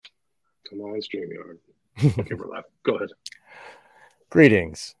Come on, StreamYard. Okay, we're live. Go ahead.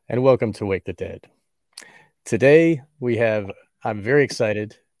 Greetings and welcome to Wake the Dead. Today I'm very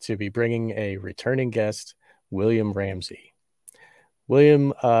excited to be bringing a returning guest, William Ramsey.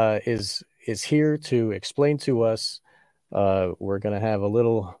 William is here to explain to us. We're going to have a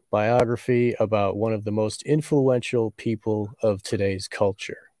little biography about one of the most influential people of today's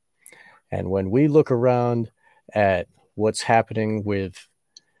culture. And when we look around at what's happening with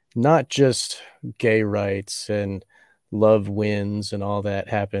not just gay rights and love wins and all that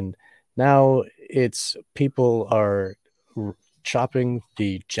happened, now it's people are chopping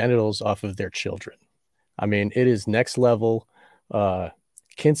the genitals off of their children. I mean, it is next level.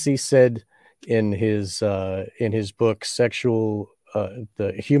 Kinsey said in his book,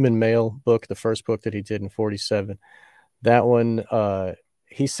 the Human Male book, the first book that he did in 1947, that one,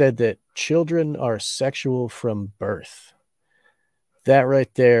 he said that children are sexual from birth. That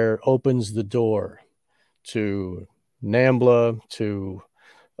right there opens the door to NAMBLA, to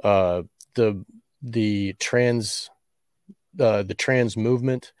the trans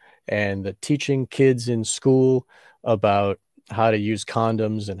movement, and the teaching kids in school about how to use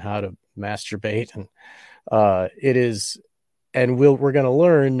condoms and how to masturbate. And we're going to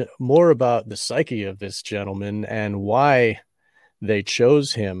learn more about the psyche of this gentleman and why they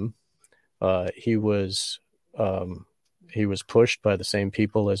chose him. He was pushed by the same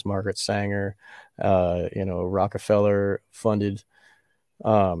people as Margaret Sanger, Rockefeller funded,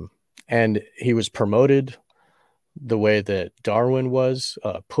 and he was promoted the way that Darwin was,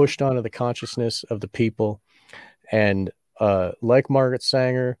 pushed onto the consciousness of the people. And like Margaret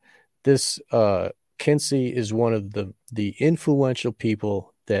Sanger, this Kinsey is one of the influential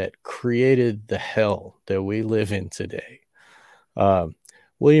people that created the hell that we live in today.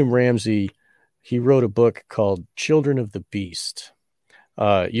 William Ramsey, he wrote a book called Children of the Beast.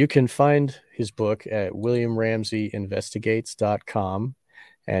 You can find his book at williamramseyinvestigates.com,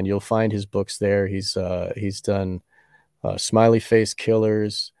 and you'll find his books there. He's done Smiley Face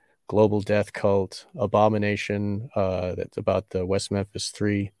Killers, Global Death Cult, Abomination, that's about the West Memphis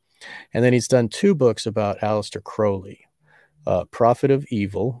Three. And then he's done two books about Aleister Crowley, Prophet of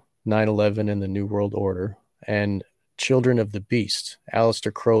Evil, 9/11 and the New World Order, and Children of the Beast,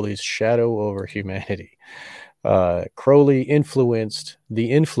 Aleister Crowley's Shadow over Humanity. Crowley influenced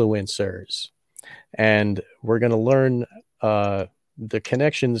the influencers, and we're going to learn the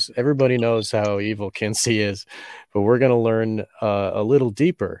connections. Everybody knows how evil Kinsey is, but we're going to learn a little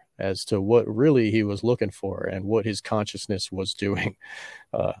deeper as to what really he was looking for and what his consciousness was doing.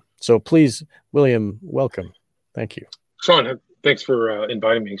 So please, William, welcome. Thank you. Sean, thanks for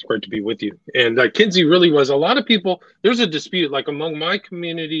inviting me. It's great to be with you. And Kinsey really was, a lot of people, there's a dispute, like among my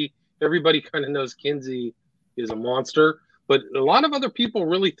community, everybody kind of knows Kinsey is a monster, but a lot of other people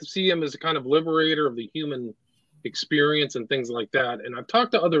really see him as a kind of liberator of the human experience and things like that. And I've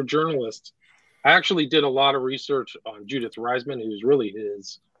talked to other journalists. I actually did a lot of research on Judith Reisman, who's really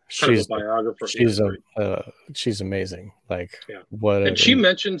his kind of a biographer. She's amazing. Like, yeah. And she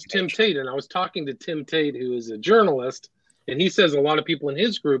mentions Tim Tate, and I was talking to Tim Tate, who is a journalist, and he says a lot of people in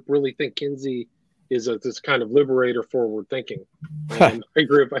his group really think Kinsey is this kind of liberator, forward thinking. And my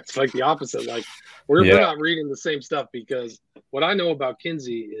group, it's like the opposite. Like we're not reading the same stuff, because what I know about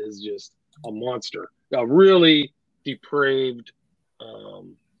Kinsey is just a monster, a really depraved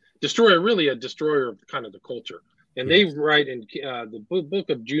destroyer, really a destroyer of kind of the culture. And they write in the book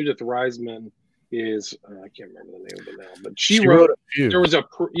of Judith Reisman is, I can't remember the name of it now, but she wrote a few. There was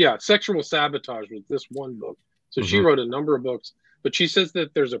Sexual Sabotage was this one book. So she wrote a number of books, but she says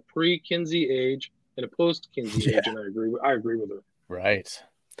that there's a pre-Kinsey age and a post-Kinsey age, and I agree with her. Right.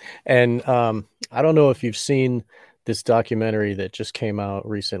 And I don't know if you've seen this documentary that just came out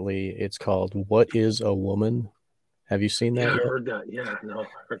recently. It's called What is a Woman? Have you seen that yet? I heard that. Yeah, no.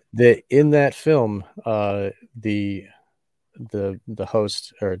 In that film, the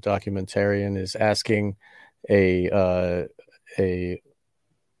host or documentarian is asking a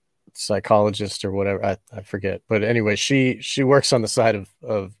psychologist or whatever, I forget, but anyway, she works on the side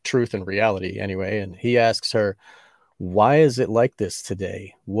of truth and reality anyway, and he asks her, why is it like this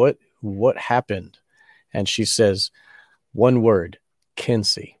today? What happened? And she says one word: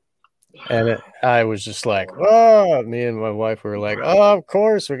 Kinsey. And I was just like, oh, me and my wife were like, oh, of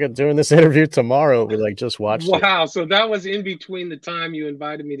course, we're doing this interview tomorrow. We just watched it. Wow. So that was in between the time you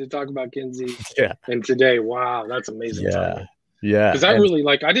invited me to talk about Kinsey and today. Wow. That's amazing. Yeah. Yeah. Because I really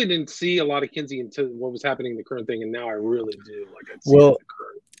I didn't see a lot of Kinsey until what was happening in the current thing. And now I really do.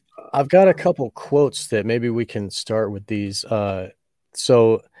 I've got a couple quotes that maybe we can start with these.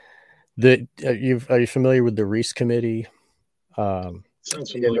 So are you familiar with the Reese Committee?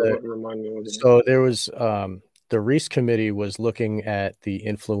 Sounds familiar. What remind me of it? So there was the Reese Committee was looking at the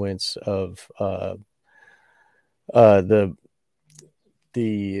influence of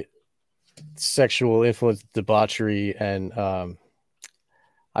the sexual influence, debauchery, and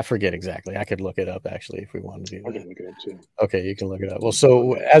I forget exactly. I could look it up actually if we wanted to do that. I can look it up too. Okay, you can look it up. Well,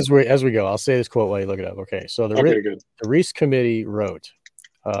 so as we go, I'll say this quote while you look it up. Okay, so the Reese Committee wrote,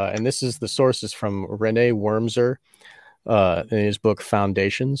 and this is the sources from Rene Wormser in his book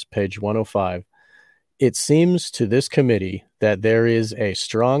Foundations, page 105. It seems to this committee that there is a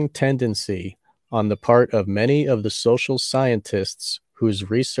strong tendency on the part of many of the social scientists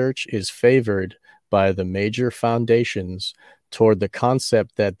whose research is favored by the major foundations toward the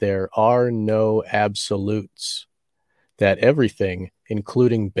concept that there are no absolutes, that everything,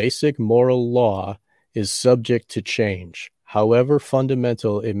 including basic moral law, is subject to change, however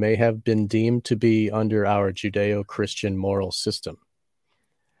fundamental it may have been deemed to be under our Judeo-Christian moral system.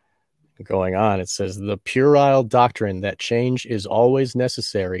 Going on, it says the puerile doctrine that change is always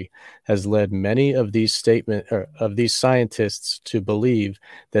necessary has led many of these scientists to believe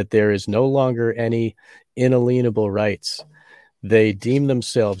that there is no longer any inalienable rights. They deem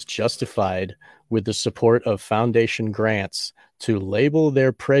themselves justified, with the support of foundation grants, to label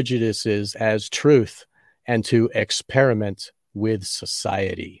their prejudices as truth and to experiment with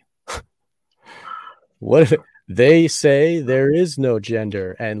society. What? They say there is no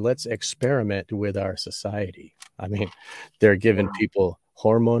gender, and let's experiment with our society. I mean, they're giving people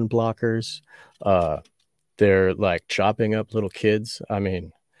hormone blockers. They're like chopping up little kids. I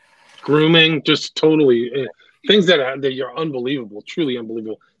mean, grooming, just totally things that are unbelievable, truly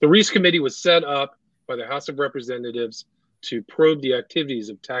unbelievable. The Reese Committee was set up by the House of Representatives to probe the activities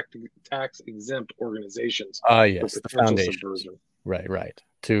of tax-exempt organizations. Yes, the foundations. Right.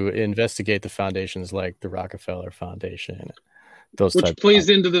 To investigate the foundations like the Rockefeller Foundation. Which plays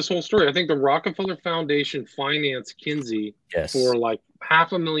into this whole story. I think the Rockefeller Foundation financed Kinsey for like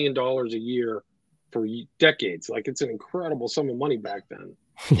 $500,000 a year for decades. Like, it's an incredible sum of money back then.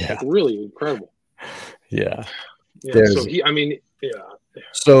 Yeah. Like, really incredible. Yeah.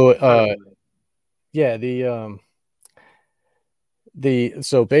 So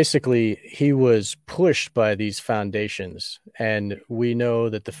so basically he was pushed by these foundations, and we know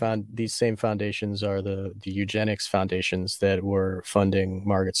that these same foundations are the eugenics foundations that were funding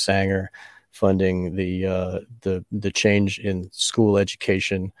Margaret Sanger, funding the change in school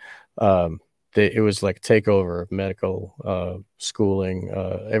education. It was like takeover of medical schooling,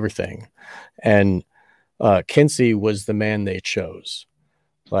 everything. And Kinsey was the man they chose.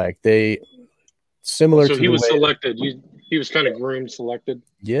 Like, they similar so to he was selected. He was kind of groomed, selected.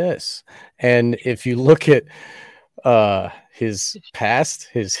 Yes. And if you look at his past,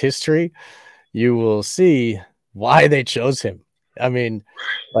 his history, you will see why they chose him. I mean,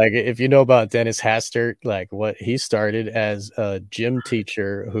 like, if you know about Dennis Hastert, like what he started as a gym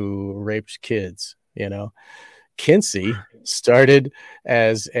teacher who raped kids, Kinsey started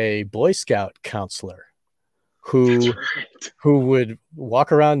as a Boy Scout counselor who would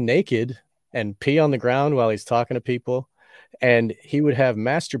walk around naked and pee on the ground while he's talking to people. And he would have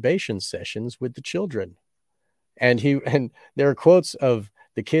masturbation sessions with the children. And there are quotes of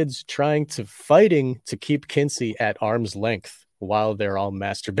the kids fighting to keep Kinsey at arm's length while they're all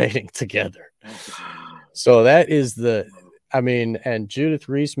masturbating together. So that is and Judith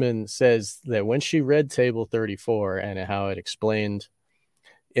Reisman says that when she read Table 34 and how it explained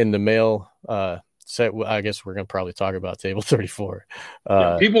in the male set, I guess we're going to probably talk about Table 34.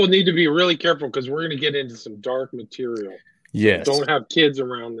 People need to be really careful because we're going to get into some dark material. Yes. Don't have kids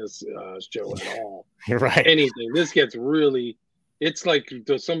around this show at all. Right. Anything. This gets really, it's like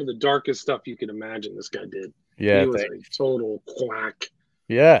some of the darkest stuff you could imagine this guy did. Yeah. He was a total quack.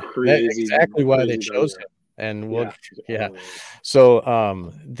 Yeah. Crazy, that's exactly why they chose him. And so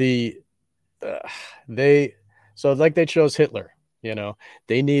they chose Hitler,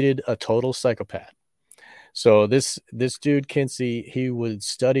 they needed a total psychopath. So this dude, Kinsey, he would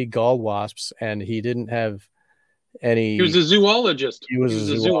study gall wasps, and he didn't have he was a zoologist. He was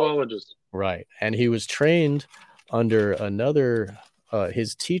a zoologist. Right. And he was trained under another,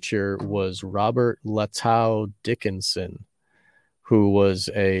 his teacher was Robert Latow Dickinson, who was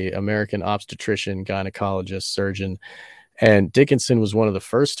a American obstetrician, gynecologist, surgeon. And Dickinson was one of the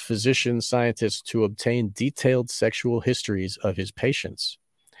first physician scientists to obtain detailed sexual histories of his patients.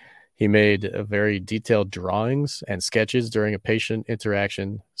 He made very detailed drawings and sketches during a patient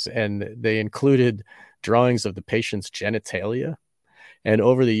interaction, and they included drawings of the patient's genitalia. And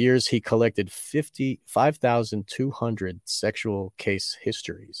over the years, he collected 5,200 sexual case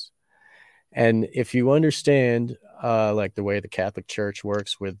histories. And if you understand like the way the Catholic Church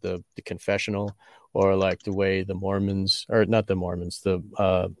works with the confessional, or like the way the Mormons, or not the Mormons, the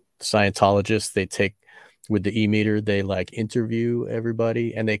Scientologists, they take with the e-meter, they like interview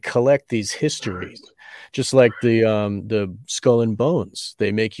everybody and they collect these histories, just like the Skull and Bones.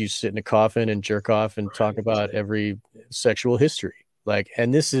 They make you sit in a coffin and jerk off and talk about every sexual history. Like,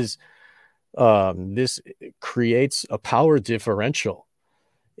 and this creates a power differential.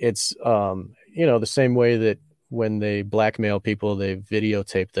 It's the same way that when they blackmail people, they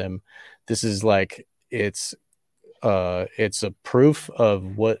videotape them. This is like it's a proof of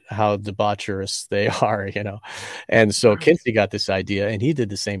how debaucherous they are, And so Kinsey got this idea and he did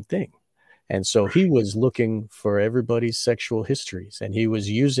the same thing. And so he was looking for everybody's sexual histories and he was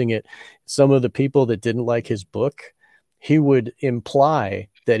using it. Some of the people that didn't like his book, he would imply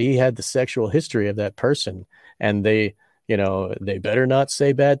that he had the sexual history of that person, and they better not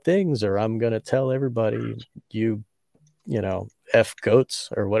say bad things or I'm going to tell everybody you F goats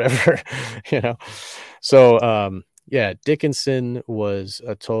or whatever, So, yeah, Dickinson was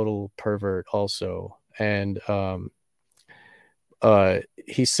a total pervert also. And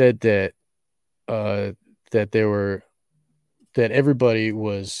he said that that everybody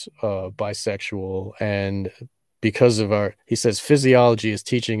was bisexual, and because of he says physiology is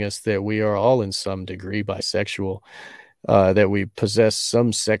teaching us that we are all in some degree bisexual, that we possess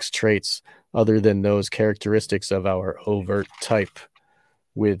some sex traits other than those characteristics of our overt type,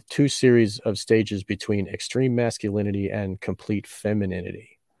 with two series of stages between extreme masculinity and complete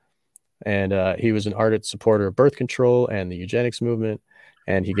femininity. And he was an ardent supporter of birth control and the eugenics movement,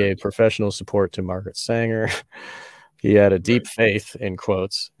 and he gave professional support to Margaret Sanger. He had a deep faith, in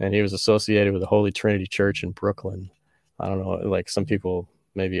quotes, and he was associated with the Holy Trinity Church in Brooklyn. I don't know, like some people,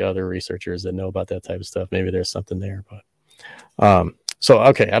 maybe other researchers that know about that type of stuff, maybe there's something there. But so,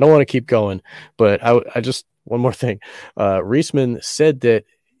 okay, I don't want to keep going, but I just, one more thing. Reisman said that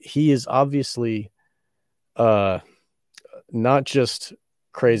he is obviously not just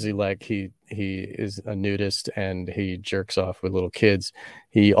crazy, like he is a nudist and he jerks off with little kids.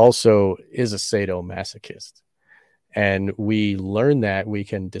 He also is a sadomasochist. And we learn that, we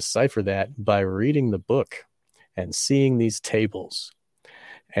can decipher that by reading the book and seeing these tables.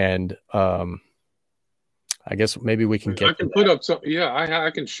 And I guess maybe we can get. I can put up some. Yeah,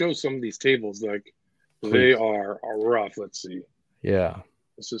 I can show some of these tables. Like, please. They are rough. Let's see. Yeah.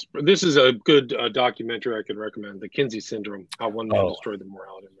 This is a good documentary I could recommend. The Kinsey Syndrome: How One Man Destroyed the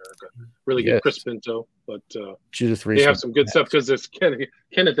Morality of America. Really good. Chris Pinto, but Judith Reisman. They have some good stuff because there's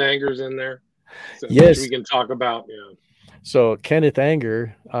Kenneth Anger's in there. So yes, which we can talk about. Yeah. So Kenneth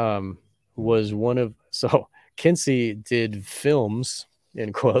Anger was one of. So Kinsey did films,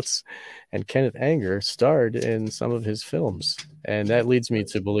 in quotes, and Kenneth Anger starred in some of his films, and that leads me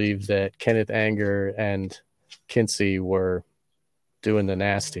to believe that Kenneth Anger and Kinsey were doing the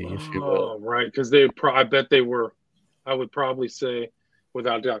nasty, if you will. Oh, right, because I bet they were. I would probably say,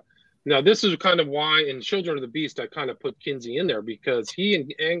 without doubt. Now, this is kind of why in Children of the Beast I kind of put Kinsey in there, because he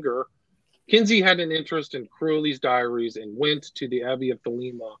and Anger, Kinsey had an interest in Crowley's diaries and went to the Abbey of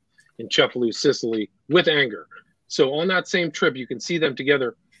Thelema in Cefalù, Sicily, with Anger. So on that same trip, you can see them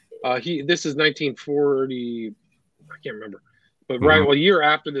together. This is 1940, I can't remember, but right a year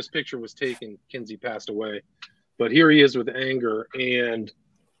after this picture was taken, Kinsey passed away. But here he is with Anger, and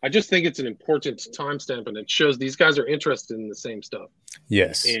I just think it's an important timestamp, and it shows these guys are interested in the same stuff.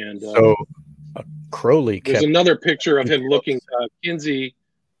 Yes. And so Crowley. There's another picture of him looking, Kinsey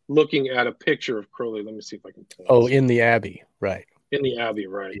looking at a picture of Crowley. Let me see if I can. In the Abbey, right? In the Abbey,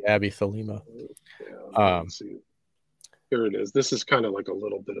 right? The Abbey Thelema. Yeah, let's see. Here it is. This is kind of like a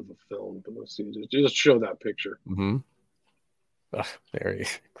little bit of a film, but let's see. Just show that picture. Mm-hmm. Oh, very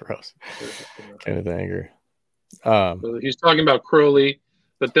gross. Kenneth Anger. So he's talking about Crowley,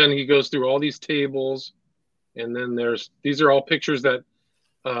 but then he goes through all these tables, and then these are all pictures that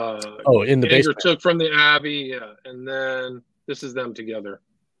in the Anger basement took from the Abbey, and then this is them together.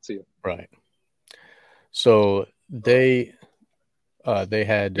 Let's see, right? So they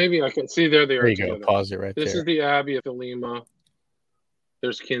had. Maybe I can see there they are. There you together. go. Pause it right there. This is the Abbey of Thelema.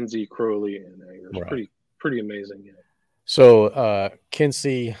 There's Kinsey, Crowley, and Anger. It's pretty amazing. Yeah. So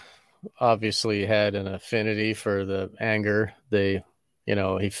Kinsey obviously had an affinity for the Anger.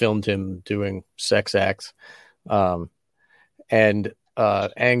 He filmed him doing sex acts, and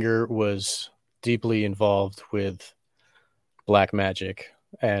Anger was deeply involved with black magic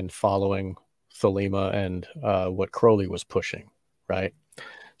and following Thelema and what Crowley was pushing, right?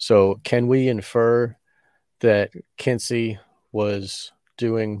 So can we infer that Kinsey was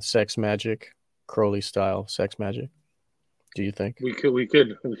doing sex magic, Crowley style sex magic? Do you think? We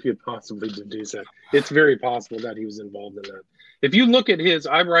could possibly deduce that. It's very possible that he was involved in that. If you look at his,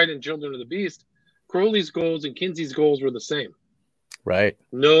 I write in Children of the Beast, Crowley's goals and Kinsey's goals were the same. Right.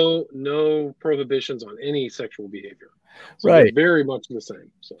 No prohibitions on any sexual behavior. So Right. they're very much the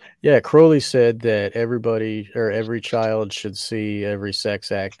same. So Yeah, Crowley said that everybody or every child should see every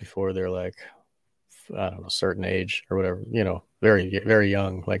sex act before they're like, I don't know, a certain age or whatever, very, very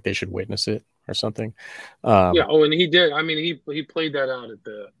young, like they should witness it or something. Yeah. Oh, and he did. I mean, he played that out at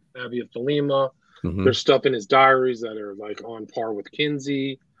the Abbey of Thelema. Mm-hmm. There's stuff in his diaries that are like on par with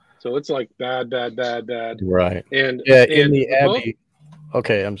Kinsey. So it's like bad. Right. And yeah, and in the both, Abbey.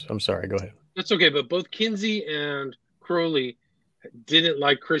 Okay, I'm sorry. Go ahead. that's okay. But both Kinsey and Crowley didn't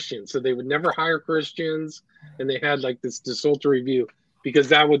like Christians, so they would never hire Christians, and they had like this desultory view because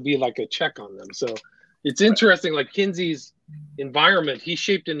that would be like a check on them. So it's interesting. Like Kinsey's environment, he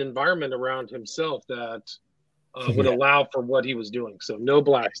shaped an environment around himself that would allow for what he was doing. So no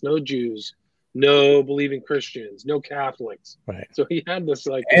blacks, no Jews, no believing Christians, no Catholics. Right. So he had this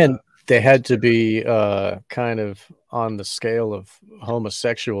like, and they had to be kind of on the scale of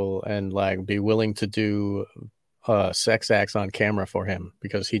homosexual and like be willing to do sex acts on camera for him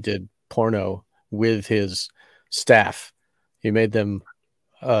because he did porno with his staff. He made them,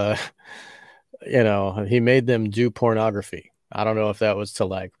 he made them do pornography. I don't know if that was to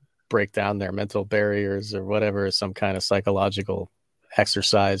like break down their mental barriers or whatever, some kind of psychological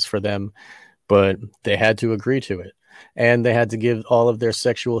exercise for them, but they had to agree to it. And they had to give all of their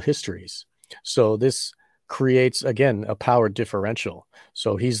sexual histories. So this creates, again, a power differential.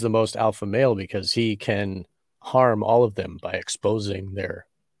 So he's the most alpha male because he can harm all of them by exposing their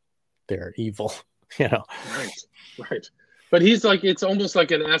evil, Right. But he's like, it's almost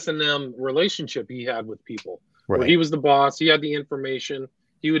like an S&M relationship he had with people. Right. Where he was the boss. He had the information.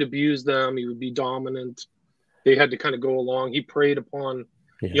 He would abuse them. He would be dominant. They had to kind of go along. He preyed upon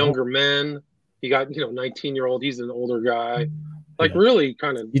younger men. He got, 19-year-old. He's an older guy. Like really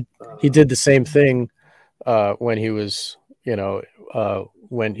kind of. He did the same thing when he was,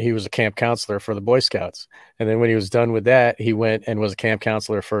 when he was a camp counselor for the Boy Scouts. And then when he was done with that, he went and was a camp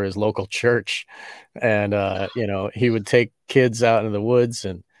counselor for his local church. And, he would take kids out in the woods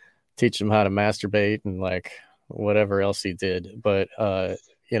and teach them how to masturbate and like whatever else he did. But,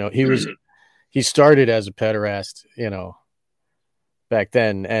 he started as a pederast, back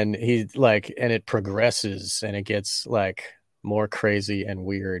then. And and it progresses and it gets like more crazy and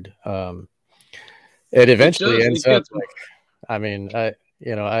weird. It eventually ends up like, I'm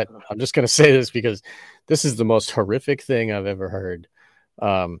just going to say this because this is the most horrific thing I've ever heard.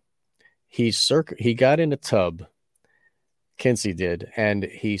 He got in a tub, Kinsey did, and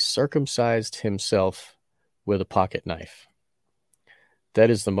he circumcised himself with a pocket knife. That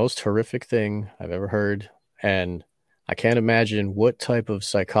is the most horrific thing I've ever heard. And I can't imagine what type of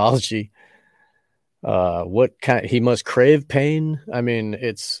psychology, he must crave pain. I mean,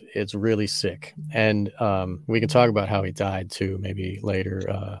 it's really sick. And we can talk about how he died too, maybe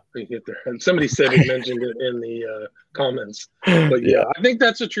later. Somebody said he mentioned it in the comments. But yeah, I think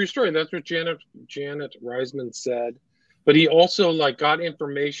that's a true story. That's what Janet Reisman said. But he also got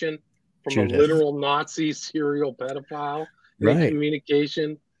information from a literal Nazi serial pedophile in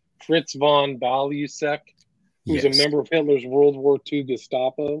communication, Fritz von Balusek, who's a member of Hitler's World War II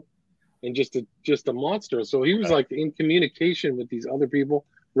Gestapo. And just a monster. So he was in communication with these other people.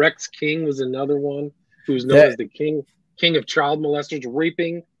 Rex King was another one who's known as the king of child molesters,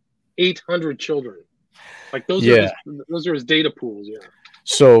 raping 800 children. Like those are his data pools. Yeah.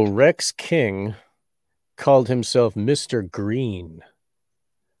 So Rex King called himself Mr. Green.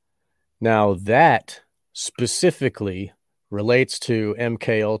 Now that specifically relates to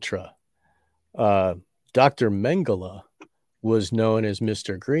MK Ultra. Dr. Mengele was known as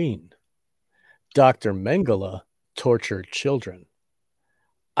Mr. Green. Dr. Mengele tortured children.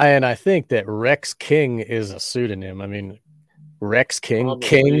 And I think that Rex King is a pseudonym. I mean, Rex King,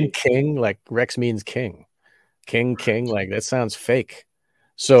 probably. King, like Rex means king. King, like that sounds fake.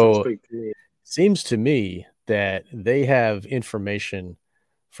 So it seems to me that they have information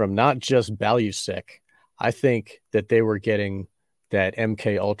from not just Balusek. I think that they were getting that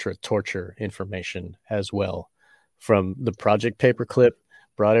MK Ultra torture information as well from the Project Paperclip,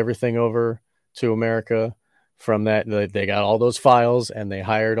 brought everything over to America. From that, they got all those files and they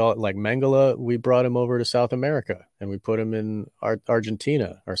hired Mengele. We brought him over to South America and we put him in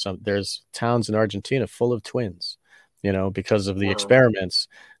Argentina or something. There's towns in Argentina full of twins, because of the experiments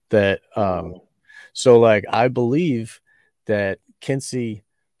that, so I believe that Kinsey,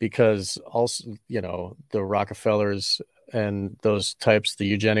 because also, the Rockefellers and those types, the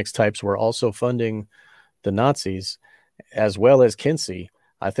eugenics types were also funding the Nazis. as well as Kinsey.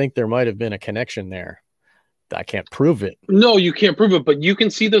 I think there might have been a connection there. I can't prove it. No, you can't prove it, but you can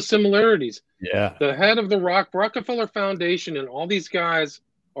see those similarities. Yeah. The head of the Rockefeller Foundation and all these guys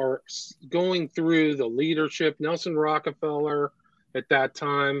are going through the leadership. Nelson Rockefeller at that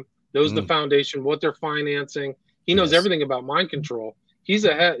time knows the foundation, what they're financing. He knows everything about mind control. He's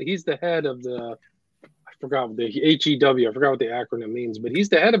the head of the, I forgot the HEW. I forgot what the acronym means, but he's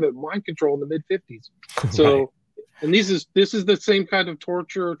the head of it, mind control in the mid 50s. So, right. And this is the same kind of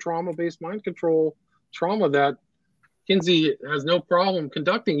torture, trauma-based mind control trauma that Kinsey has no problem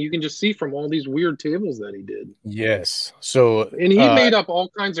conducting. You can just see from all these weird tables that he did. Yes. So, and he made up all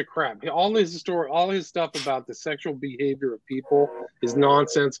kinds of crap. All his stuff about the sexual behavior of people is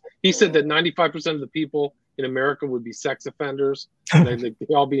nonsense. He said that 95% of the people in America would be sex offenders and they'd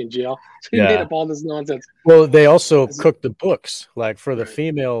all be in jail. So he made up all this nonsense. Well, they also cooked the books, like for the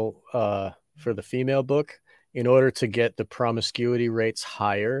female book, in order to get the promiscuity rates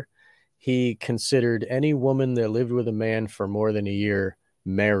higher. He considered any woman that lived with a man for more than a year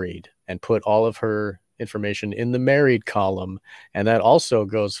married and put all of her information in the married column. And that also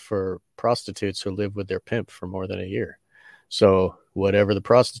goes for prostitutes who live with their pimp for more than a year. So whatever the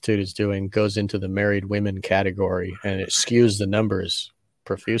prostitute is doing goes into the married women category, and it skews the numbers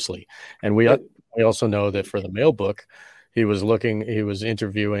profusely. And we also know that for the male book, he was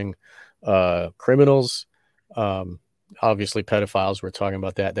interviewing criminals, obviously pedophiles. We're talking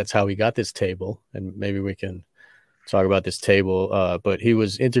about that. That's how he got this table, and maybe we can talk about this table. But he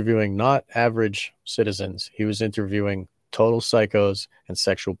was interviewing not average citizens. He was interviewing total psychos and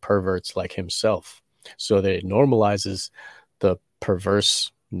sexual perverts like himself. So that it normalizes the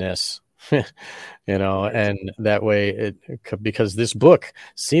perverseness, and that way because this book,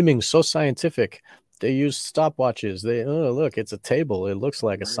 seeming so scientific, they use stopwatches. Look, it's a table. It looks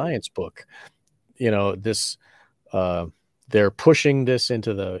like a science book. They're pushing this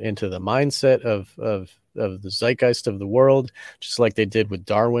into the mindset of the zeitgeist of the world, just like they did with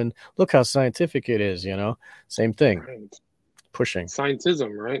Darwin. Look how scientific it is, same thing. Right. Pushing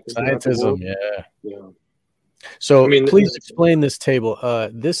scientism, right? Scientism, yeah. So please explain this table.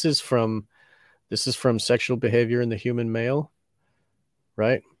 This is from Sexual Behavior in the Human Male,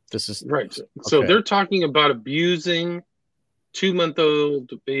 right? This is right. So they're talking about abusing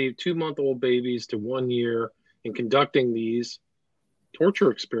 2-month-old babies to 1 year and conducting these torture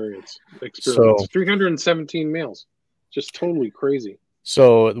experiments. So 317 males, just totally crazy.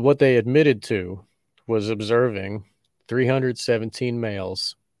 So what they admitted to was observing 317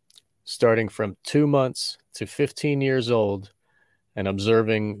 males starting from 2 months to 15 years old and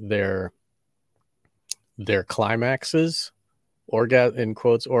observing their climaxes,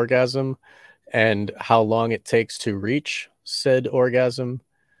 orgasm, and how long it takes to reach said orgasm.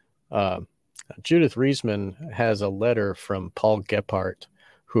 Judith Reisman has a letter from Paul Gephardt,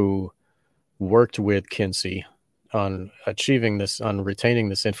 who worked with Kinsey on retaining this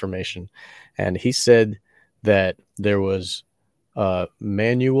information. And he said that there was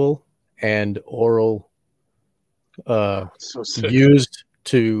manual and oral used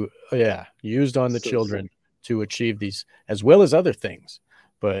on the children to achieve these, as well as other things.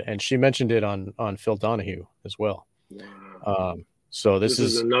 And she mentioned it on Phil Donahue as well. So this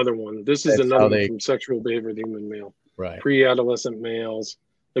is another one. This is another one from Sexual Behavior of the Human Male. Right. Pre-adolescent males.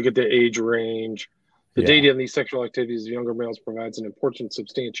 Look at the age range. The data on these sexual activities of younger males provides an important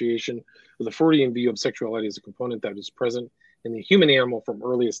substantiation of the Freudian view of sexuality as a component that is present in the human animal from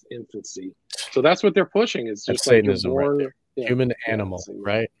earliest infancy. So that's what they're pushing. It's just like Satanism, right? Human animal,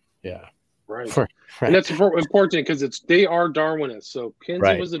 right? Yeah. Right. And that's important because they are Darwinists. So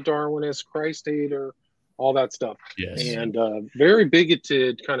Kinsey was a Darwinist, Christ hater, all that stuff. Yes. And very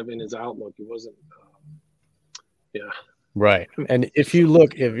bigoted kind of in his outlook. He wasn't, Right. And if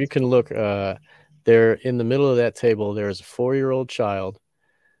you can look there in the middle of that table, there's a 4-year-old child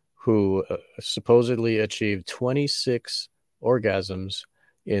who supposedly achieved 26 orgasms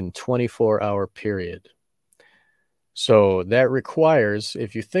in 24-hour period. So that requires,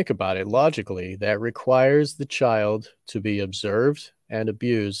 if you think about it logically, that requires the child to be observed and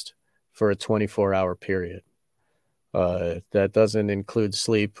abused for a 24-hour period. That doesn't include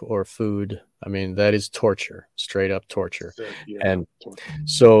sleep or food. I mean, that is torture, straight up torture.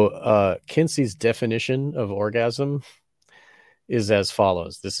 So Kinsey's definition of orgasm is as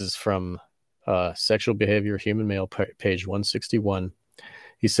follows. This is from Sexual Behavior, Human Male, page 161.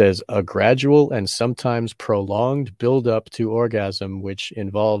 He says, a gradual and sometimes prolonged buildup to orgasm, which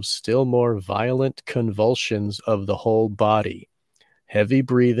involves still more violent convulsions of the whole body, heavy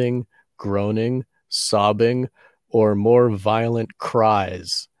breathing, groaning, sobbing, or more violent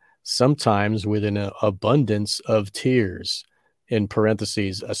cries, sometimes with an abundance of tears, in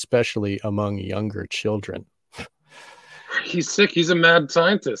parentheses, especially among younger children. He's sick. He's a mad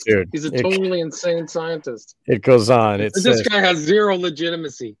scientist. Dude, He's a totally insane scientist. it goes on. It This says, guy has zero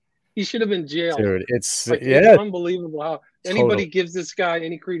legitimacy. He should have been jailed. dude, it's unbelievable how anybody totally gives this guy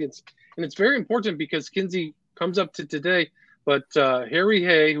any credence. And it's very important because Kinsey comes up to today, but Harry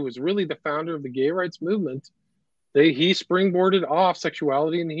Hay, who was really the founder of the gay rights movement, he springboarded off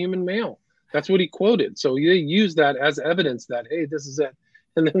sexuality in the human male. That's what he quoted. So they use that as evidence that, hey, this is it.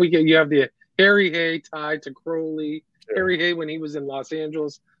 And then you have the Harry Hay tied to Crowley. Yeah. Harry Hay, when he was in Los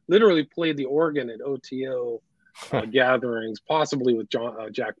Angeles, literally played the organ at OTO gatherings, possibly with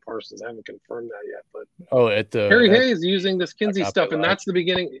Jack Parsons. I haven't confirmed that yet, but Harry Hay is using this Kinsey stuff, and that's the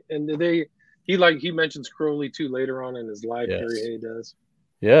beginning. And he mentions Crowley too later on in his life. Yes. Harry Hay does.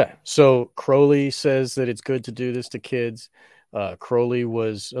 Yeah. So Crowley says that it's good to do this to kids. Crowley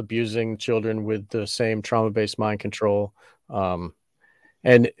was abusing children with the same trauma-based mind control. And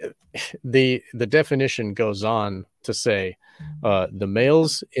the definition goes on to say the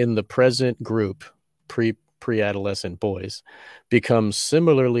males in the present group, pre-adolescent boys, become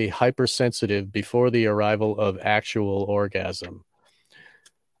similarly hypersensitive before the arrival of actual orgasm,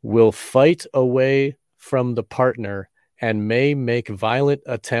 will fight away from the partner, and may make violent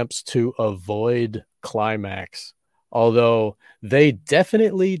attempts to avoid climax, although they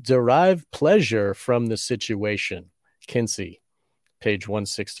definitely derive pleasure from the situation. Kinsey, page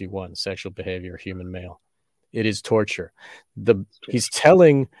 161, Sexual Behavior, Human Male. It is torture. He's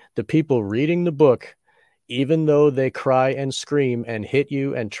telling the people reading the book, even though they cry and scream and hit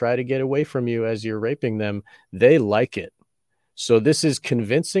you and try to get away from you as you're raping them, they like it. So this is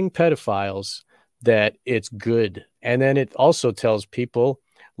convincing pedophiles that it's good. And then it also tells people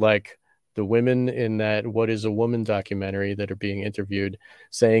like the women in that What is a Woman documentary that are being interviewed,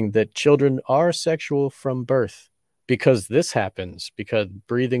 saying that children are sexual from birth because this happens, because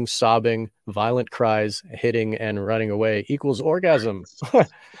breathing, sobbing, violent cries, hitting, and running away equals orgasm.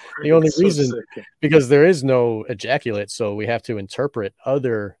 The only reason, because there is no ejaculate, so we have to interpret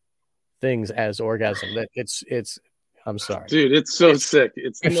other things as orgasm. That it's I'm sorry, dude, it's so sick.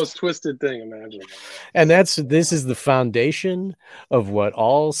 It's the most twisted thing imaginable. And this is the foundation of what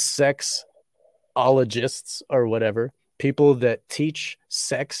all sexologists or whatever, people that teach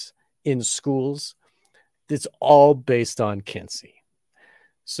sex in schools, it's all based on Kinsey.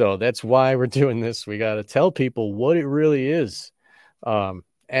 So that's why we're doing this. We got to tell people what it really is. And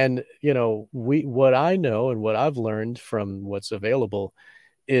what I know and what I've learned from what's available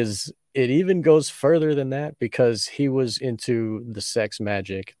is it even goes further than that, because he was into the sex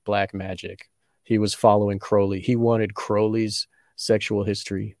magic, black magic. He was following Crowley. He wanted Crowley's sexual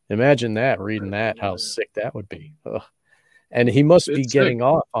history. Imagine that, reading that, how sick that would be. Ugh. And he must be getting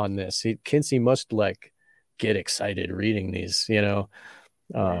off on this. Kinsey must get excited reading these, No,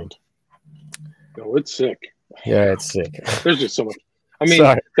 it's sick. Yeah, it's sick. There's just so much. I mean,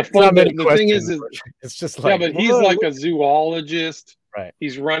 the thing is it's just but he's like a zoologist. Right.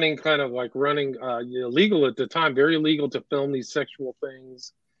 He's running illegal at the time, very illegal to film these sexual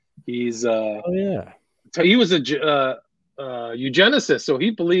things. He's he was a eugenicist, so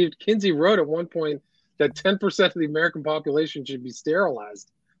he believed, Kinsey wrote at one point that 10% of the American population should be sterilized.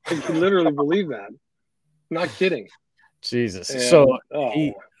 He literally believed that. Not kidding. Jesus. And, so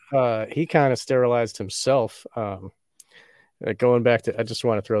he kind of sterilized himself. Going back to, I just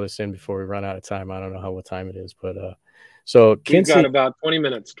want to throw this in before we run out of time. I don't know what time it is, but so Kinsey, we've got about 20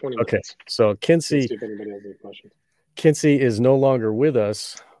 minutes. Okay. So Kinsey is no longer with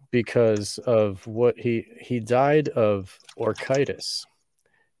us because of what he died of orchitis.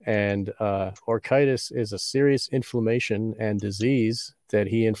 And orchitis is a serious inflammation and disease that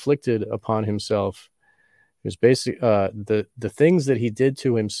he inflicted upon himself. It was basically the things that he did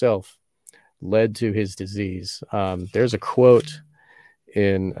to himself led to his disease. There's a quote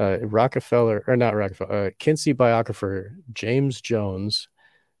in Kinsey biographer James Jones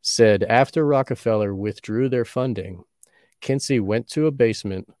said, after Rockefeller withdrew their funding, Kinsey went to a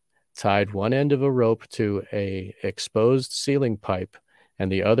basement, tied one end of a rope to a exposed ceiling pipe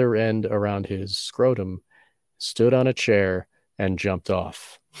and the other end around his scrotum, stood on a chair, and jumped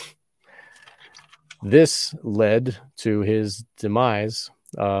off. This led to his demise.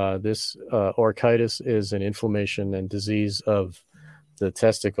 This orchitis is an inflammation and disease of the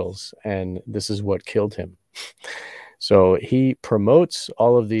testicles, and this is what killed him. So he promotes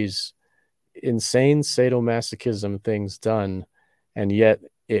all of these insane sadomasochism things done, and yet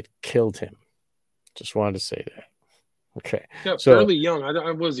it killed him. Just wanted to say that. Okay. Yeah, so fairly young.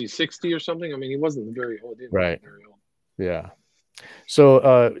 Was he 60 or something? I mean, he wasn't very old. Right. Very old. Yeah.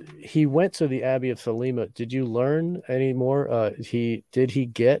 So he went to the Abbey of Thelema. Did you learn any more? Did he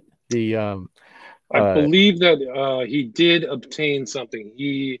get the I uh believe that he did obtain something.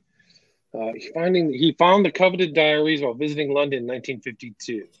 He found the coveted diaries while visiting London in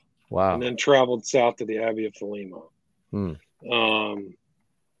 1952, and wow. then traveled south to the Abbey of Thelema. Hmm. Um,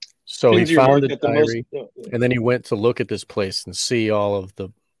 So he Kinsey found remarked the that the most diary and then he went to look at this place and see all of the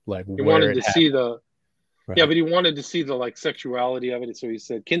like he where wanted it to see happened. the yeah, Right. but he wanted to see the like sexuality of it. So he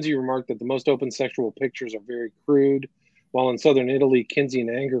said Kinsey remarked that the most open sexual pictures are very crude, while in southern Italy, Kinsey in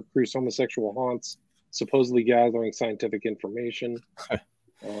anger cruised homosexual haunts, supposedly gathering scientific information.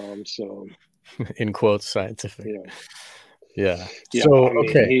 So In quotes scientific. yeah, Yeah. yeah. So I mean,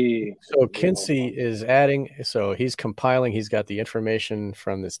 okay. So Kinsey is adding, so he's compiling, he's got the information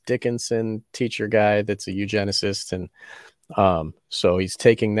from this Dickinson teacher guy that's a eugenicist. And so he's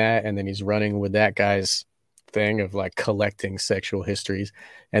taking that and then he's running with that guy's thing of like collecting sexual histories.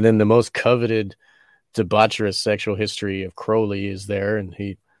 And then the most coveted debaucherous sexual history of Crowley is there, and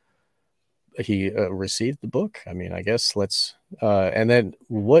he received the book. I mean, I guess let's and then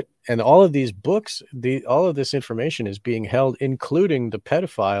what and all of these books, all of this information is being held, including the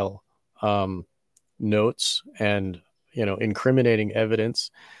pedophile notes and incriminating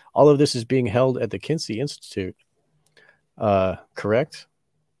evidence. All of this is being held at the Kinsey Institute. Correct?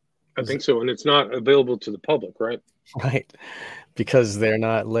 I think so, and it's not available to the public, right? Right, because they're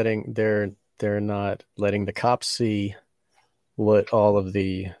not letting the cops see what all of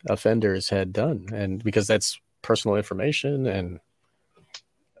the offenders had done, and because that's personal information, and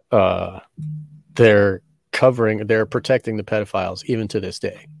uh, they're protecting the pedophiles even to this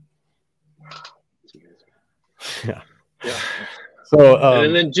day. Yeah. Yeah. So,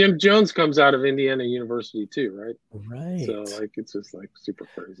 and then Jim Jones comes out of Indiana University too, right? right. So like it's just like super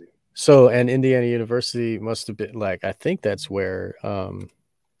crazy. So, and Indiana University must have been like, I think that's where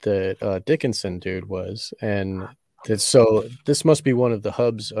the Dickinson dude was, and so this must be one of the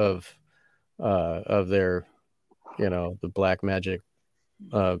hubs of their, the black magic,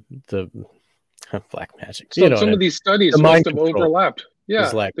 the black magic. So some of these studies the must mind have control overlapped. is Yeah,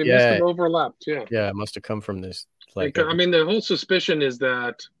 like, they must have overlapped. Yeah, it must have come from this. Like, I mean, the whole suspicion is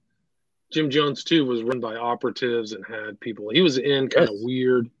that Jim Jones too was run by operatives and had people. He was in kind of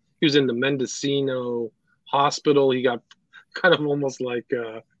weird. He was in the Mendocino hospital. He got kind of almost like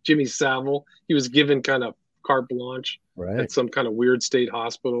Jimmy Savile. He was given kind of carte blanche at some kind of weird state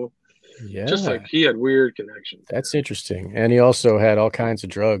hospital. Yeah, just like he had weird connections. That's interesting. And he also had all kinds of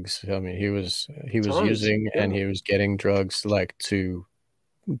drugs. I mean, he was Tons, using and he was getting drugs like to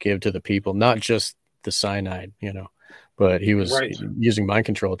give to the people, not just the cyanide, but he was using mind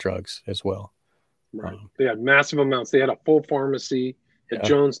control drugs as well. Right. They had massive amounts. They had a full pharmacy at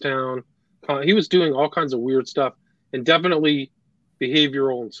Jonestown. He was doing all kinds of weird stuff, and definitely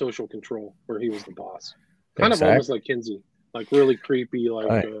behavioral and social control, where he was the boss. Kind of almost like Kinsey, like really creepy,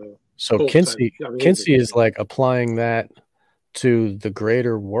 like. So Kinsey is like applying that to the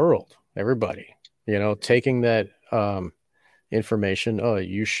greater world, everybody, taking that information. Oh,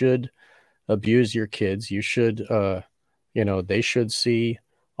 you should abuse your kids. You should, they should see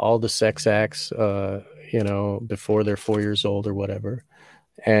all the sex acts, before they're 4 years old or whatever.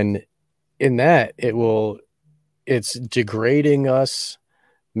 And in that, it's degrading us,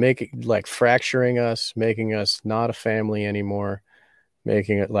 fracturing us, making us not a family anymore.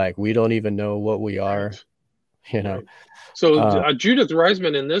 Making it like we don't even know what we are, Right. So Judith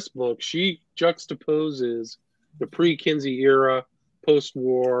Reisman in this book, she juxtaposes the pre-Kinsey era,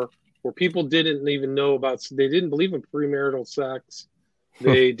 post-war, where people didn't even know about, they didn't believe in premarital sex.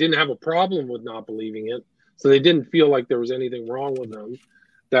 They didn't have a problem with not believing it. So they didn't feel like there was anything wrong with them,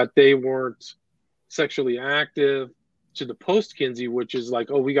 that they weren't sexually active, to the post-Kinsey, which is like,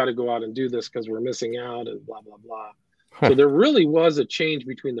 oh, we got to go out and do this because we're missing out and blah, blah, blah. So there really was a change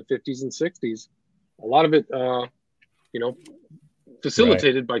between the 50s and 60s. A lot of it,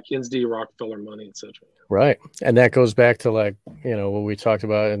 facilitated by Kinsey, Rockefeller money, etc. Right. And that goes back to like, what we talked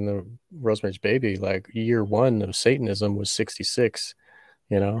about in the Rosemary's Baby, like year one of Satanism was 66,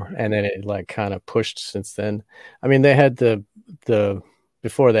 and then it like kind of pushed since then. I mean, they had the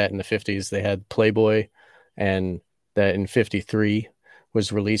before that in the 50s, they had Playboy, and that in 53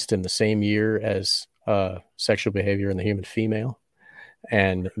 was released in the same year as Sexual Behavior in the Human Female,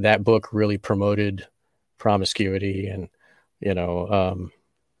 and that book really promoted promiscuity, and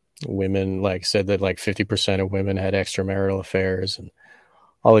women said that 50% of women had extramarital affairs and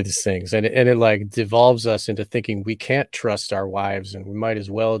all of these things, and it like devolves us into thinking we can't trust our wives and we might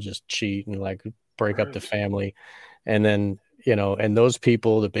as well just cheat and break up the family. And then and those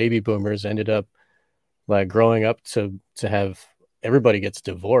people, the baby boomers, ended up growing up to have everybody gets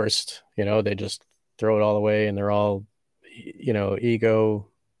divorced. They just throw it all away, and they're all, ego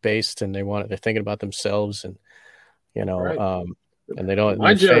based, and they're thinking about themselves, and Right. and they don't.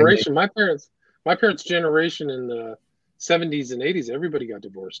 My generation, my parents' generation in the 70s and 80s, everybody got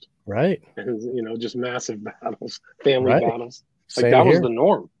divorced. Right. And just massive battles, family Right. battles. Like Same that here. was the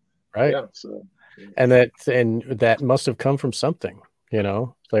norm. Right. Yeah. So. And that must have come from something.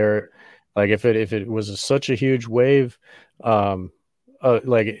 They're like, if it was such a huge wave, there's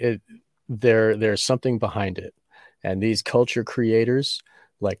something behind it. And these culture creators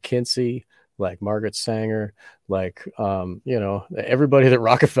like Kinsey, like Margaret Sanger, like everybody that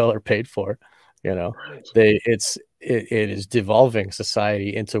Rockefeller paid for, Right. it is devolving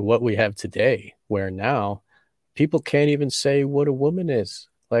society into what we have today, where now people can't even say what a woman is.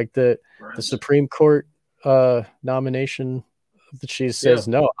 Like the Supreme Court nomination that she says,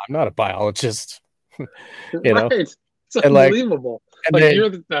 no, I'm not a biologist. Right. It's unbelievable. You're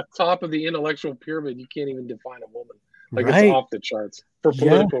at the top of the intellectual pyramid. You can't even define a woman. It's off the charts for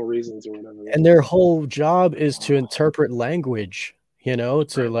political reasons or whatever. And their whole job is to interpret language,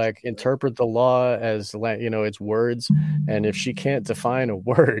 to interpret the law as, its words. And if she can't define a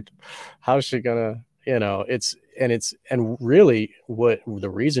word, how's she gonna, and really what the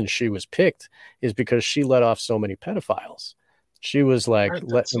reason she was picked is because she let off so many pedophiles. She was like,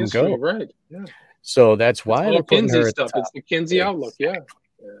 let them go. Right. Yeah. So that's why they're putting Kinsey her stuff. It's the Kinsey outlook. Yeah.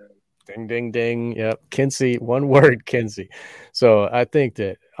 Ding, ding, ding. Yep. Kinsey, one word, Kinsey. So I think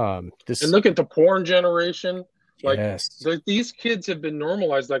that this. And look at the porn generation. Yes. These kids have been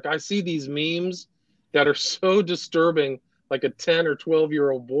normalized. Like I see these memes that are so disturbing, like a 10 or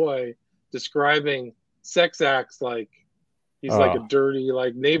 12-year-old boy describing sex acts like he's like a dirty,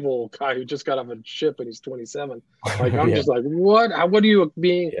 naval guy who just got off a ship and he's 27. I'm just like, what? What are you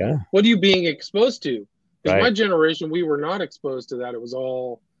being exposed to? Because my generation, we were not exposed to that. It was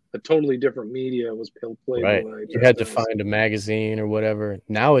all a totally different media. It was Playboy. Right. You had to find a magazine or whatever.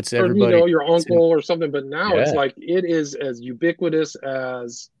 Now it's everybody. Or, your uncle or something. But now it's like it is as ubiquitous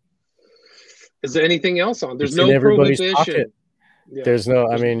as anything else on. There's no prohibition. Yeah. There's no.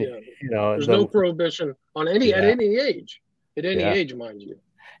 There's no prohibition on at any age. At any age, mind you.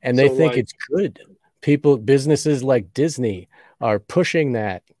 And they think it's good. Businesses like Disney are pushing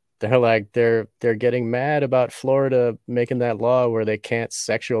that. They're getting mad about Florida making that law where they can't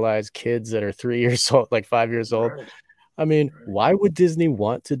sexualize kids that are 3 years old, 5 years old. Right. I mean, why would Disney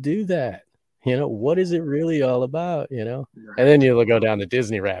want to do that? What is it really all about? And then you'll go down the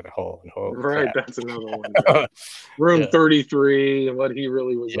Disney rabbit hole and crap. That's another one. Room 33 and what he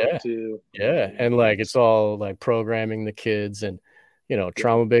really was up to. Yeah, and it's all programming the kids, and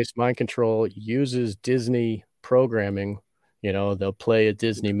trauma-based mind control uses Disney programming. They'll play a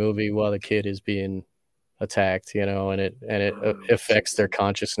Disney movie while the kid is being attacked, and it affects their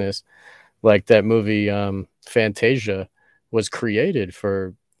consciousness. Like that movie Fantasia was created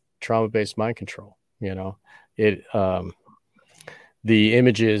for trauma-based mind control. The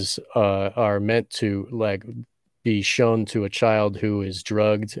images are meant to be shown to a child who is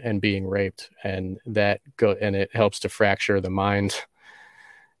drugged and being raped, and it helps to fracture the mind.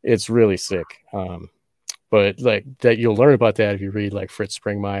 It's really sick. But that you'll learn about that if you read Fritz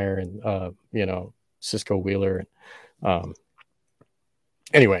Springmeier and Cisco Wheeler.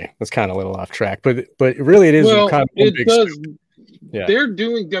 Anyway, that's kind of a little off track, but really it is kind of one big does. Yeah. They're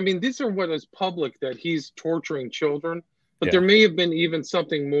doing. I mean, these are what is public that he's torturing children, but there may have been even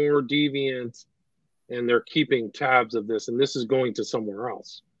something more deviant, and they're keeping tabs of this, and this is going to somewhere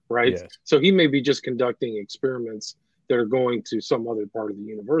else, right? Yes. So he may be just conducting experiments that are going to some other part of the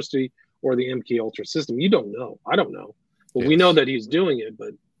university or the MK Ultra system. You don't know. I don't know. But we know that he's doing it,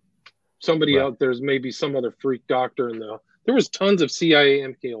 but somebody out there's maybe some other freak doctor there was tons of CIA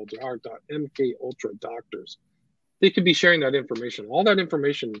MK Ultra doctors. They could be sharing that information. All that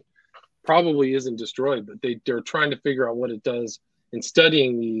information probably isn't destroyed, but they're trying to figure out what it does in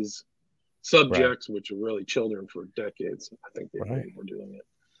studying these subjects, which are really children for decades. I think they were doing it.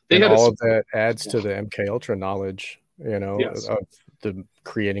 And all of that adds to the MK Ultra knowledge, of the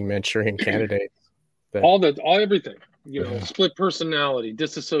creating Manchurian candidates. Everything, split personality,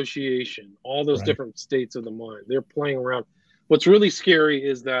 disassociation, all those different states of the mind. They're playing around. What's really scary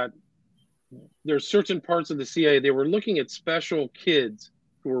is that there's certain parts of the CIA, they were looking at special kids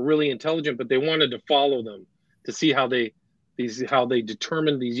who were really intelligent, but they wanted to follow them to see how they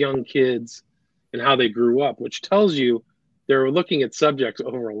determined these young kids and how they grew up, which tells you they were looking at subjects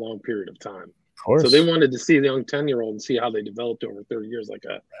over a long period of time. Of course. So they wanted to see the young 10-year-old and see how they developed over 30 years,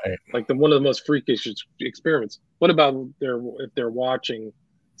 one of the most freakish experiments. What about if they're watching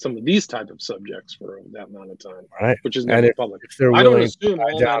some of these type of subjects for that amount of time, right. which is And never public. if they're I don't willing to assume tie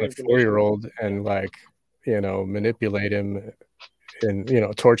all down that a information. 4-year-old and like, manipulate him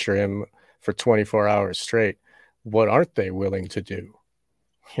and, torture him for 24 hours straight, what aren't they willing to do?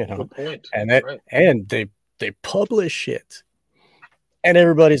 Good point. And they publish it. And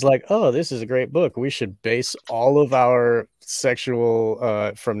everybody's like, oh, this is a great book. We should base all of our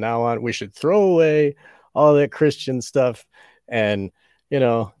sexual from now on. We should throw away all that Christian stuff. And,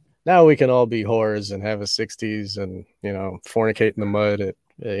 now we can all be whores and have a 60s and, fornicate in the mud at,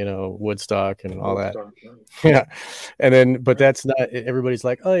 Woodstock and all that. Yeah. And then, but that's not, everybody's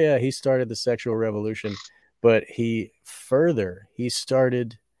like, oh, yeah, he started the sexual revolution. But he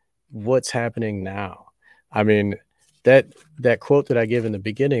started what's happening now. I mean, that quote that I give in the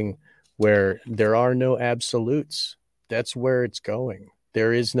beginning, where there are no absolutes, that's where it's going.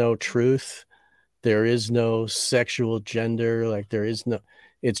 There is no truth. There is no sexual gender. Like there is no,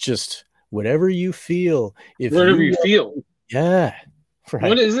 it's just whatever you feel. Whatever you feel. Yeah. Right.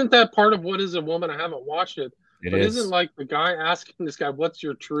 What, isn't that part of What Is a Woman? I haven't watched it. But is. Isn't like the guy asking this guy, what's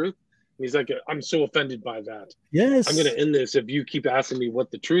your truth? And he's like, I'm so offended by that. Yes. I'm going to end this if you keep asking me what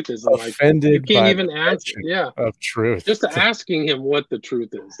the truth is. And offended, like, you can't even answer. Yeah. Of truth. Just asking him what the truth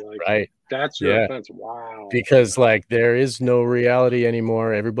is. Like, right. That's your offense. Wow. Because like there is no reality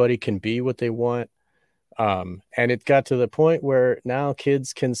anymore. Everybody can be what they want. And it got to the point where now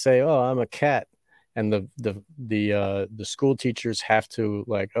kids can say, oh, I'm a cat. And the school teachers have to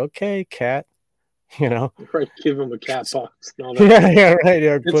like, okay, cat, right, give him a cat box. Yeah, right.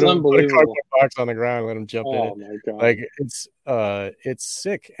 Yeah, it's unbelievable. Put a cardboard box on the ground, let him jump in it. My God. Like it's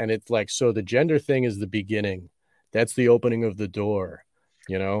sick, and it's like, so the gender thing is the beginning. That's the opening of the door.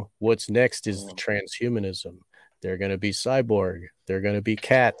 What's next is the transhumanism. They're going to be cyborg. They're going to be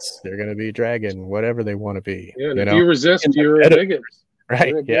cats. They're going to be dragon. Whatever they want to be. Yeah. If you resist, you're a bigot.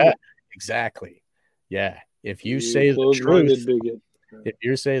 Right. Yeah. Exactly. Yeah. If you say the truth, if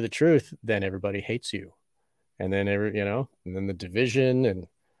you say the truth, then everybody hates you. And then and then the division and,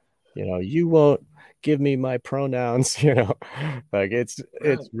 you won't give me my pronouns, like it's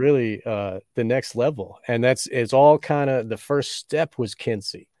really the next level. And it's all kind of, the first step was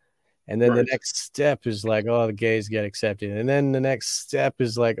Kinsey. And then the next step is like, oh, the gays get accepted. And then the next step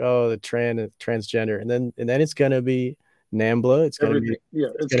is like, oh, the transgender. And then it's going to be NAMBLA. It's going to be,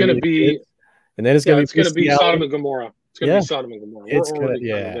 it's going to be, and then it's going to be Sodom and Gomorrah. It's going to be Sodom and Gomorrah. It's going to,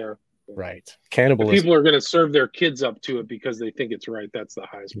 there. Right. Cannibalism. People are going to serve their kids up to it because they think it's right. That's the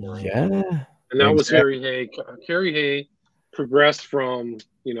highest moral. Yeah. And that was Harry Hay. Harry Hay progressed from,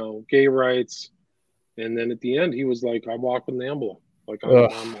 gay rights. And then at the end, he was like, I walk with NAMBLA. Like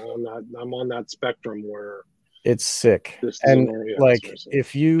I'm on that spectrum where it's sick. And like,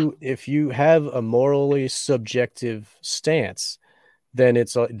 if you have a morally subjective stance, then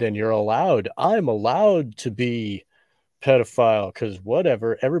you're allowed. I'm allowed to be pedophile because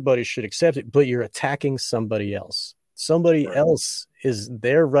whatever, everybody should accept it. But you're attacking somebody else. Somebody else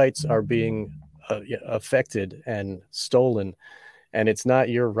their rights are being affected and stolen, and it's not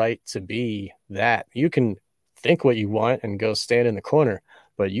your right to be that. You can think what you want and go stand in the corner,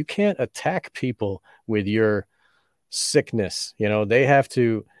 but you can't attack people with your sickness. They have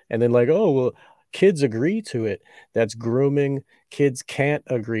to, and then like, oh, well, kids agree to it. That's grooming. Kids can't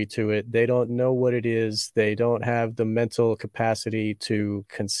agree to it. They don't know what it is. They don't have the mental capacity to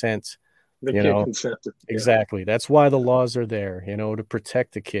consent. They can't consent. Exactly. That's why the laws are there, to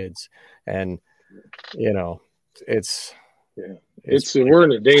protect the kids. And, we're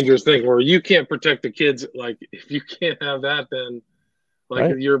in a dangerous thing where you can't protect the kids. Like if you can't have that, then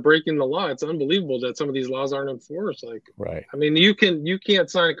you're breaking the law. It's unbelievable that some of these laws aren't enforced. Like, right. I mean, you can't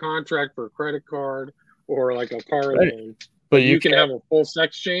sign a contract for a credit card or like a car loan, but you can have a full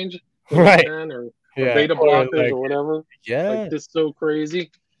sex change, right? Or beta blockers or whatever. Yeah, like this is so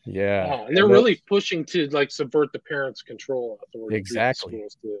crazy. Yeah, and they're really pushing to like subvert the parents' control authority. Exactly.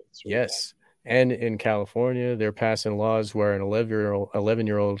 Yes. And in California, they're passing laws where an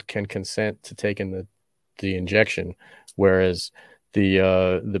 11-year-old can consent to taking the injection, whereas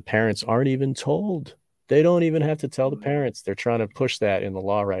the parents aren't even told. They don't even have to tell the parents. They're trying to push that in the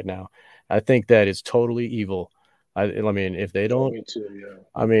law right now. I think that is totally evil. I mean, if they don't, me too, yeah.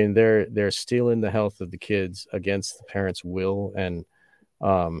 I mean, they're stealing the health of the kids against the parents' will, and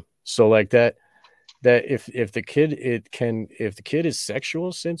so like that if the kid is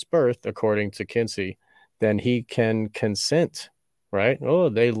sexual since birth, according to Kinsey, then he can consent, right? Oh,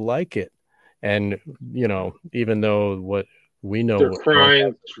 they like it, and even though what we know, they're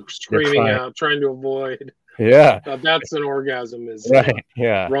crying, screaming out, trying to avoid. Yeah. That's an orgasm, is Right.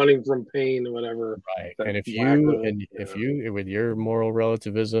 Yeah. running from pain or whatever. Right. And if you, with your moral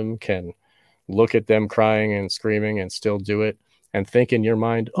relativism, can look at them crying and screaming and still do it and think in your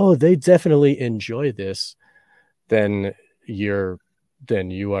mind, oh, they definitely enjoy this, then you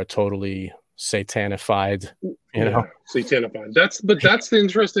are totally satanified, you know? Satanified. That's the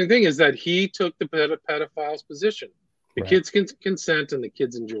interesting thing, is that he took the pedophile's position. The kids can consent and the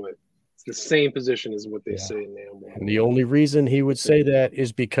kids enjoy it. It's the same position as what they say now. And the only reason he would say that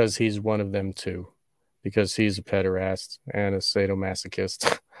is because he's one of them too, because he's a pederast and a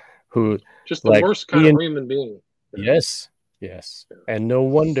sadomasochist who just the worst kind of human being. Yes. And no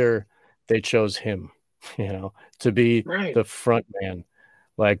wonder they chose him, to be the front man.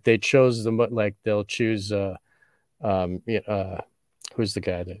 Like they chose they'll choose who's the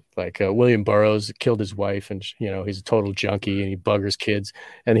guy that William Burroughs killed his wife, and he's a total junkie and he buggers kids,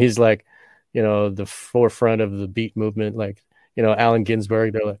 and he's like, the forefront of the beat movement, like, Allen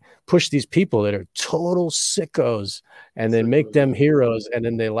Ginsberg. They're like, push these people that are total sickos and then make them heroes, and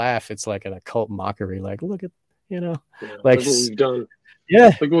then they laugh. It's like an occult mockery. Like, look at, like what we've done.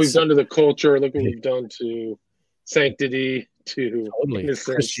 Yeah, look what we've done to the culture. Look what we've done to sanctity, to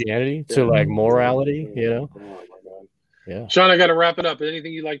Christianity, to like morality. Oh my God. Yeah, Sean, I got to wrap it up.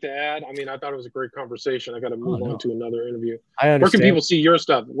 Anything you'd like to add? I mean, I thought it was a great conversation. I got to move on to another interview. I understand. Where can people see your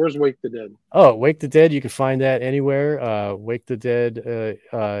stuff? Where's Wake the Dead? Oh, Wake the Dead. You can find that anywhere. Wake the Dead.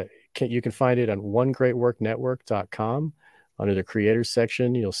 You can find it on onegreatworknetwork.com under the creators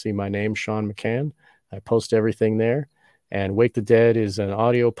section. You'll see my name, Sean McCann. I post everything there. And Wake the Dead is an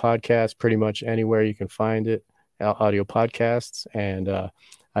audio podcast pretty much anywhere you can find it, audio podcasts. And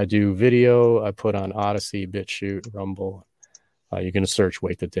I do video. I put on Odyssey, BitChute, Rumble. You can search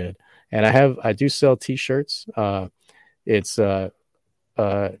Wake the Dead. And I do sell t-shirts. It's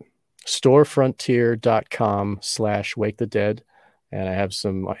storefrontier.com/Wake the Dead. And I have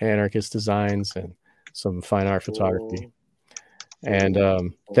some anarchist designs and some fine art photography.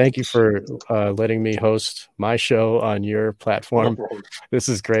 And thank you for letting me host my show on your platform. This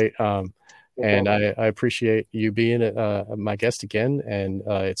is great. And I appreciate you being my guest again. And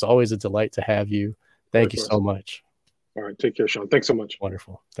it's always a delight to have you. Thank you so much. All right. Take care, Sean. Thanks so much.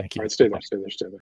 Wonderful. Thank you. All right. Stay there.